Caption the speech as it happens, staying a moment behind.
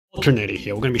Alternative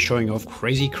here, we're going to be showing off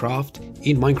CrazyCraft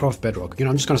in Minecraft Bedrock.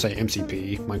 I'm just going to say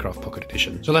MCPE, Minecraft Pocket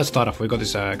Edition. So let's start off. We've got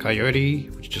this coyote,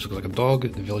 which just looks like a dog,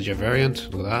 the villager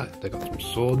variant. Look at that, they got some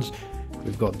swords.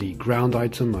 We've got the ground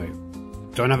item. I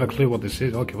don't have a clue what this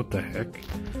is. Okay, what the heck?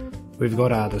 We've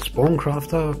got the spawn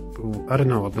crafter. Ooh, I don't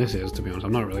know what this is, to be honest.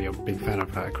 I'm not really a big fan of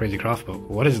CrazyCraft, but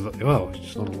what is it? Oh, it's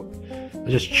just not it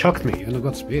just chucked me, and I've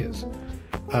got spears.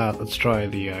 Let's try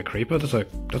the creeper. That's a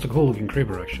cool looking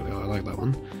creeper, actually. I like that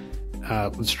one.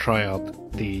 Let's try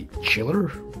out the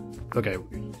chiller. Okay,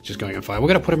 just going on fire. We're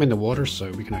gonna put him in the water so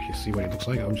we can actually see what he looks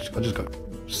like. I just got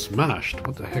smashed.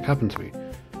 What the heck happened to me?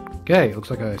 Okay, looks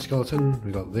like a skeleton.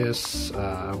 We got this.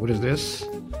 What is this?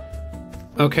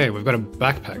 Okay, we've got a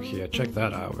backpack here. Check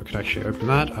that out. We can actually open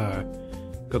that.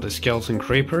 Got the skeleton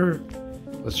creeper.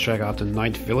 Let's check out the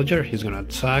night villager. He's gonna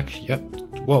attack. Yep.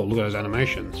 Whoa, look at those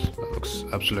animations. That looks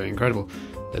absolutely incredible.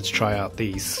 Let's try out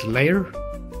the slayer.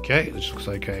 Okay, this looks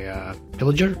like a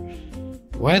pillager.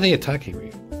 Why are they attacking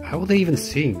me? How are they even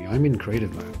seeing me? I'm in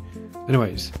creative mode.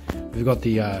 Anyways, we've got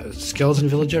the skeleton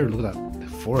villager. Look at that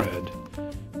forehead.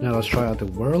 Now let's try out the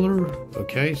whirler.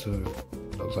 Okay, so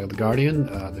looks like the guardian,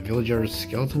 the villager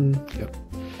skeleton. Yep,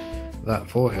 that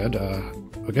forehead.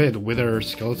 Okay, the wither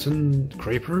skeleton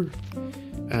creeper.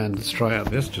 And let's try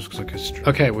out this, just looks like a...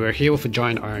 Okay, we're here with a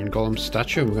giant iron golem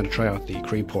statue, and we're going to try out the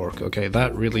creep orc. Okay,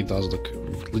 that really does look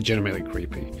legitimately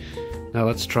creepy. Now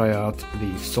let's try out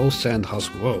the soul sand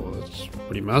husk. Whoa, that's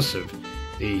pretty massive.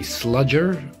 The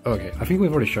sludger. Okay, I think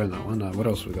we've already shown that one. What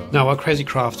else we got? Now what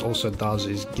CrazyCraft also does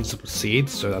is gives some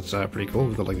seeds, so that's pretty cool.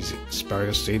 We've got like these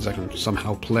asparagus seeds I can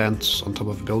somehow plant on top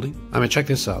of a building. I mean, check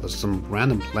this out. There's some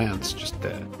random plants just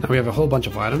there. Now we have a whole bunch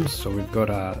of items. So we've got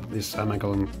this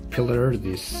golem pillar,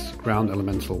 this ground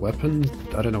elemental weapon.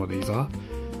 I don't know what these are.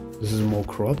 This is more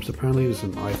crops apparently. This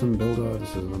is an item builder. This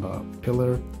is another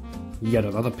pillar. Yet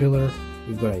another pillar.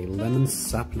 We've got a lemon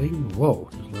sapling. Whoa,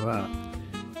 just look at that.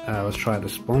 Let's try the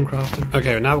spawn crafter.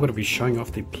 Okay, now we're going to be showing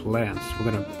off the plants.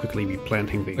 We're going to quickly be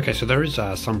planting these. Okay, so there is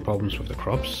some problems with the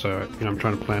crops. So, I'm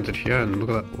trying to plant it here, and look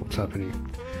at that, what's happening.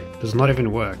 Does not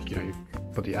even work. You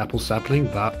put the apple sapling,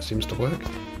 that seems to work.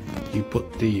 You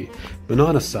put the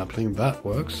banana sapling, that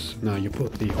works. Now you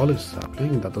put the olive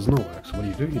sapling, that does not work. So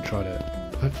what do? You try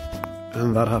to...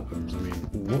 And that happens. I mean,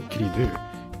 what can you do?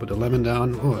 Put the lemon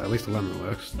down. Oh, at least the lemon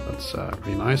works. That's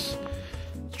pretty nice.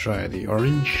 Let's try the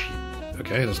orange.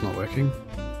 Okay, that's not working.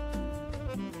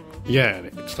 Yeah,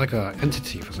 it's like an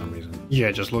entity for some reason.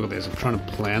 Yeah, just look at this. I'm trying to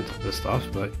plant this stuff,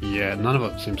 but yeah, none of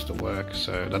it seems to work.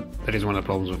 So that is one of the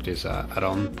problems with this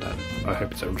add-on that I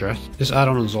hope it's addressed. This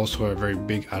add-on is also a very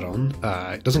big add-on.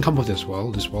 It doesn't come with this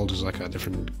world. This world is like a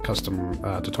different custom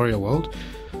tutorial world.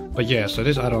 But yeah, so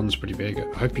this add-on is pretty big.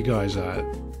 I hope you guys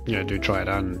do try it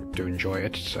out and do enjoy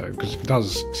it. So because it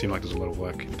does seem like there's a lot of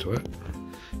work into it.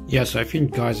 Yeah, so if you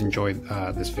guys enjoyed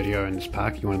this video and this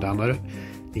pack, you want to download it,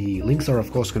 the links are of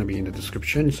course going to be in the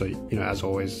description. So, as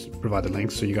always, provide the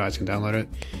links so you guys can download it.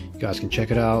 You guys can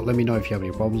check it out. Let me know if you have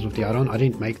any problems with the add-on. I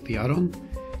didn't make the add-on.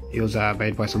 It was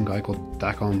made by some guy called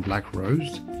Dakon Black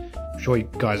Rose. I'm sure you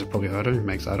guys have probably heard of him. He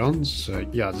makes add-ons. So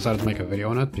yeah, I decided to make a video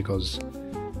on it because,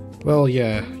 well,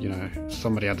 yeah,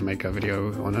 somebody had to make a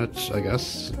video on it, I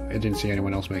guess. I didn't see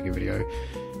anyone else make a video.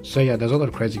 So yeah, there's a lot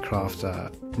of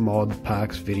CrazyCraft mod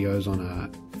packs videos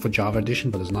on for Java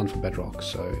Edition, but there's none for Bedrock.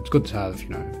 So it's good to have,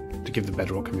 to give the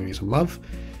Bedrock community some love.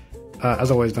 As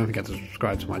always, don't forget to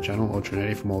subscribe to my channel,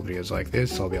 Alternative, for more videos like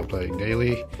this. I'll be uploading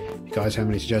daily. If you guys have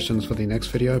any suggestions for the next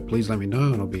video, please let me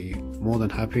know, and I'll be more than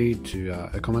happy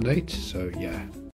to accommodate. So yeah.